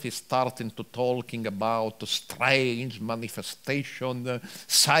himself. He's starting to talking about strange manifestation,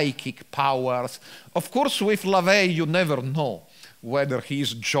 psychic powers. Of course, with LaVey, you never know whether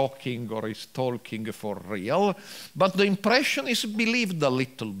he's joking or he's talking for real, but the impression is believed a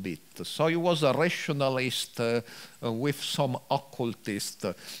little bit. So he was a rationalist with some occultist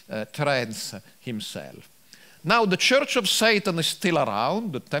trends himself. Now, the Church of Satan is still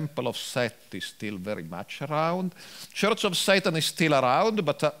around. The Temple of Set is still very much around. Church of Satan is still around,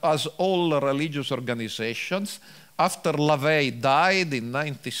 but as all religious organizations, after LaVey died in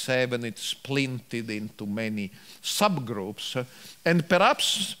 1997, it splintered into many subgroups. And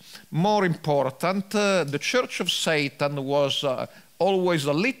perhaps more important, the Church of Satan was always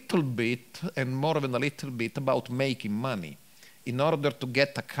a little bit, and more than a little bit, about making money. In order to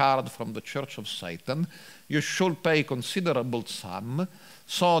get a card from the Church of Satan, you should pay a considerable sum.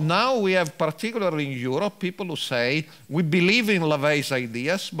 So now we have, particularly in Europe, people who say, we believe in LaVey's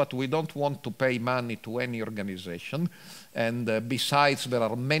ideas, but we don't want to pay money to any organization. And besides, there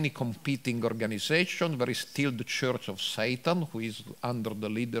are many competing organizations. There is still the Church of Satan, who is under the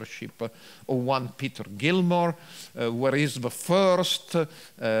leadership of one Peter Gilmore. Where is the first,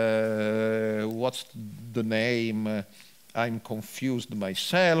 what's the name? I'm confused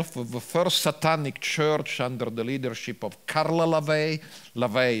myself. The first satanic church under the leadership of Carla LaVey,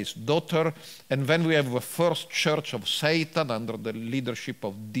 LaVey's daughter. And then we have the first Church of Satan under the leadership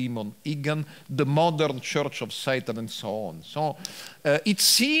of Demon Egan, the modern Church of Satan, and so on. So it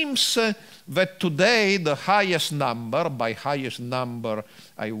seems that today the highest number, by highest number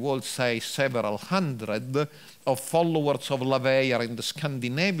I would say several hundred, of followers of LaVey are in the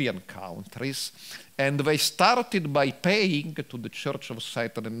Scandinavian countries. And they started by paying to the Church of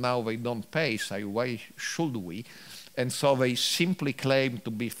Satan, and now they don't pay, so why should we? And so they simply claim to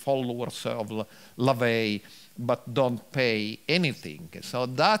be followers of LaVey, but don't pay anything. So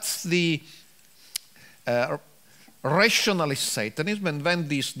that's the rationalist Satanism, and then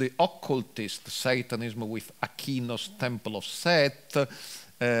this the occultist Satanism with Aquino's Temple of Set,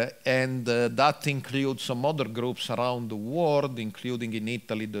 and that includes some other groups around the world, including in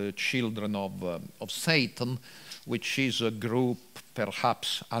Italy the Children of Satan, which is a group,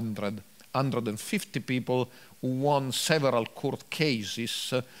 perhaps 150 people, who won several court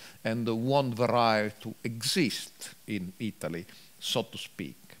cases and want the right to exist in Italy, so to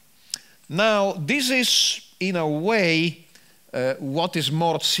speak. Now, this is, in a way, what is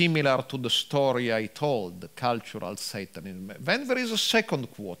more similar to the story I told, the cultural Satanism. Then there is a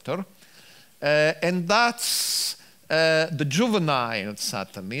second quarter, and that's the juvenile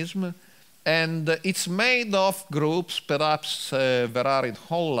Satanism, and it's made of groups, perhaps there are in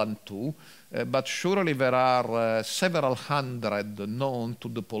Holland too, but surely there are several hundred known to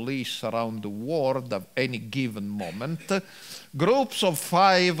the police around the world at any given moment. Groups of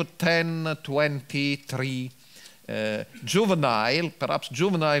 5, 10, 23, juvenile, perhaps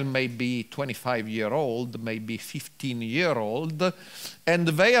juvenile may be 25-year-old, maybe 15-year-old, and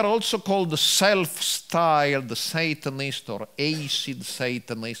they are also called self-styled Satanist or acid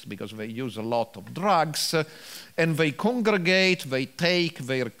Satanist because they use a lot of drugs, and they congregate, they take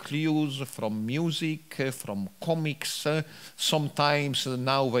their clues from music, from comics, sometimes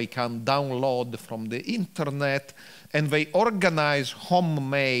now they can download from the internet, and they organize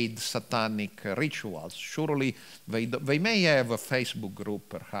homemade satanic rituals. Surely they may have a Facebook group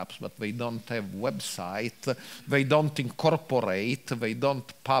perhaps, but they don't have website, they don't incorporate, they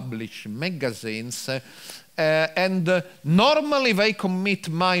don't publish magazines, and normally they commit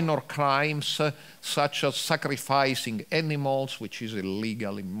minor crimes such as sacrificing animals, which is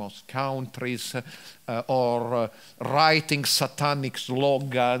illegal in most countries, or writing satanic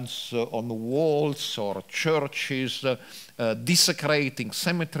slogans on walls or churches, desecrating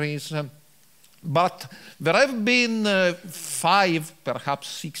cemeteries. But there have been 5, perhaps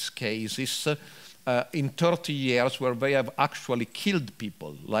 6 cases in 30 years where they have actually killed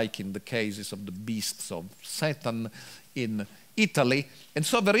people, like in the cases of the beasts of Satan in Italy. And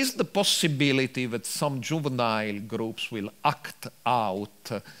so there is the possibility that some juvenile groups will act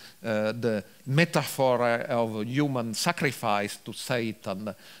out the metaphor of human sacrifice to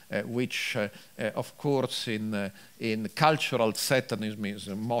Satan, which, of course, in cultural Satanism is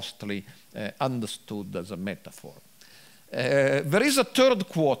mostly understood as a metaphor. There is a third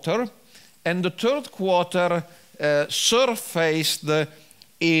quarter, and the third quarter surfaced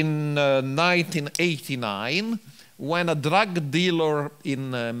in 1989 when a drug dealer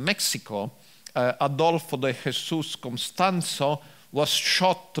in Mexico, Adolfo de Jesus Constanzo, was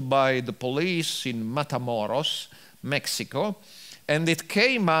shot by the police in Matamoros, Mexico, and it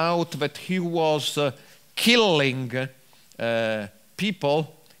came out that he was killing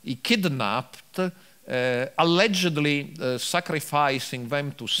people he kidnapped, allegedly sacrificing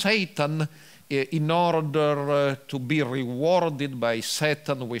them to Satan in order to be rewarded by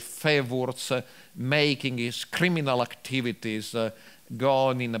Satan with favors, making his criminal activities go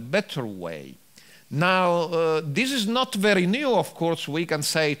on in a better way. Now, this is not very new, of course. We can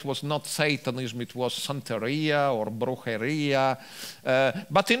say it was not Satanism, it was Santeria or Brujeria.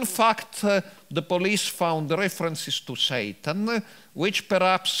 But in fact, the police found references to Satan, which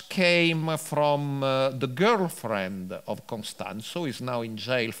perhaps came from the girlfriend of Constanzo, who is now in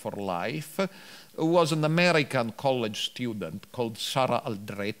jail for life, who was an American college student called Sara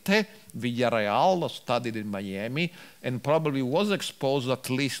Aldrete Villarreal, studied in Miami, and probably was exposed at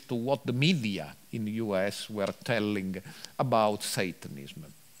least to what the media in the US were telling about Satanism.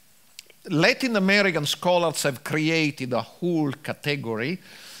 Latin American scholars have created a whole category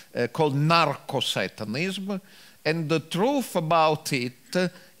called narco-Satanism, and the truth about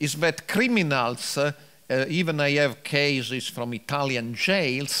it is that criminals, even I have cases from Italian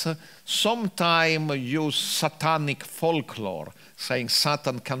jails, sometimes use satanic folklore, saying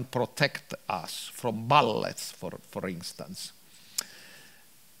Satan can protect us from bullets, for instance.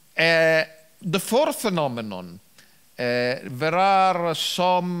 The fourth phenomenon, there are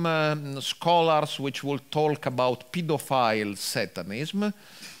some scholars which will talk about pedophile Satanism.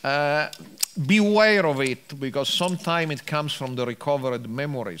 Beware of it, because sometimes it comes from the recovered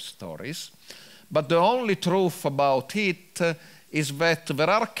memory stories. But the only truth about it is that there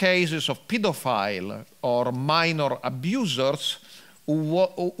are cases of pedophile or minor abusers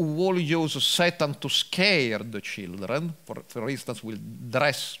who will use Satan to scare the children, for instance, will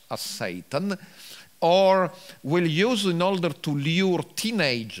dress as Satan, or will use in order to lure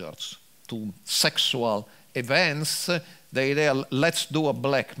teenagers to sexual events, the idea, let's do a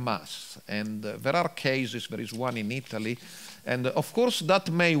black mass. And there are cases, there is one in Italy, and of course that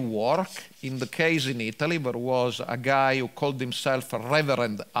may work. In the case in Italy, there was a guy who called himself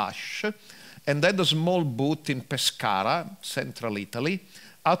Reverend Ash, and had a small booth in Pescara, central Italy,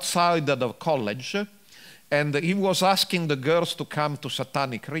 outside of the college, and he was asking the girls to come to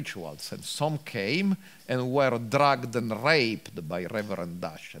satanic rituals, and some came and were drugged and raped by Reverend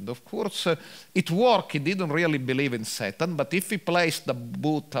Dash. And of course, it worked. He didn't really believe in Satan, but if he placed the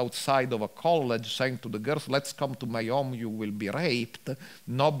booth outside of a college saying to the girls, let's come to my home, you will be raped,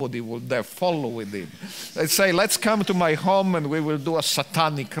 nobody would dare follow with him. They'd say, let's come to my home and we will do a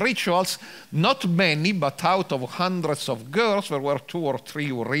satanic rituals. Not many, but out of hundreds of girls, there were 2 or 3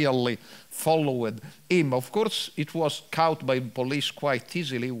 who really followed him. Of course, it was caught by police quite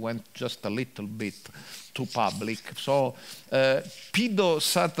easily, went just a little bit too public. So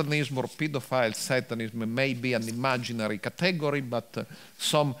pedo-satanism or pedophile satanism may be an imaginary category, but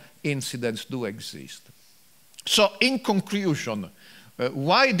some incidents do exist. So in conclusion,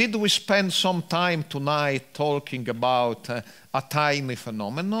 why did we spend some time tonight talking about a tiny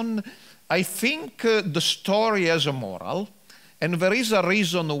phenomenon? I think the story has a moral. And there is a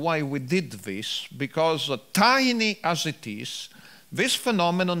reason why we did this, because tiny as it is, this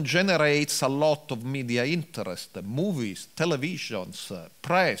phenomenon generates a lot of media interest, movies, televisions,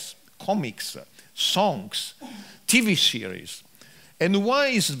 press, comics, songs, TV series. And why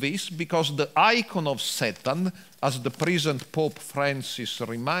is this? Because the icon of Satan, as the present Pope Francis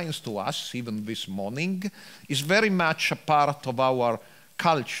reminds to us, even this morning, is very much a part of our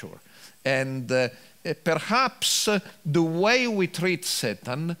culture. And perhaps the way we treat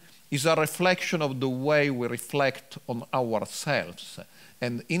Satan is a reflection of the way we reflect on ourselves.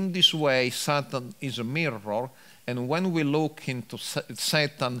 And in this way, Satan is a mirror. And when we look into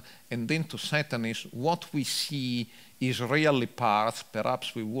Satan and into Satanism, what we see is really parts,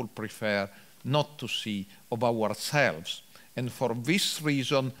 perhaps we would prefer not to see, of ourselves. And for this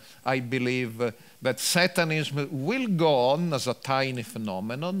reason, I believe that Satanism will go on as a tiny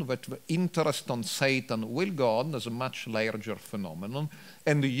phenomenon, that the interest on Satan will go on as a much larger phenomenon,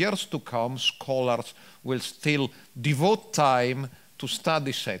 and in years to come, scholars will still devote time to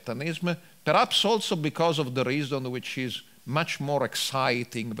study Satanism, perhaps also because of the reason which is much more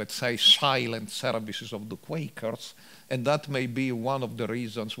exciting, let's say, silent services of the Quakers, and that may be one of the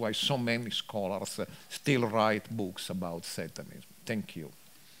reasons why so many scholars still write books about Satanism. Thank you.